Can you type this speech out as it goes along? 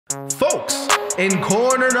Folks, in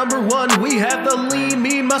corner number 1, we have the Lean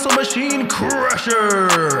Mean Muscle Machine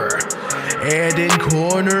Crusher. And in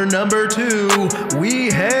corner number 2,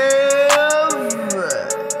 we have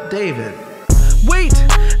David. Wait,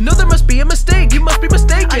 no, there must be a mistake. You must be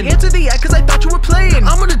mistaken. I answered the ad because I thought you were playing.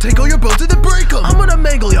 I'm gonna take all your bones and then break them. I'm gonna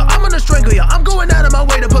mangle ya, I'm gonna strangle ya. I'm going out of my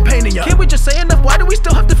way to put pain in ya. Can't we just say enough? Why do we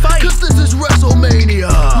still have to fight? Cause this is Wrestlemania.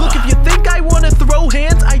 Look, if you think I wanna throw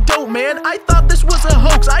hands, I don't, man. I thought this was a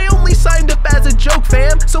hoax. I only signed up as a joke,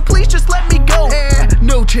 fam. So please just let me go.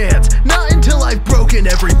 No chance. Not until I've broken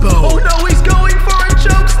every bone. Oh no, he's going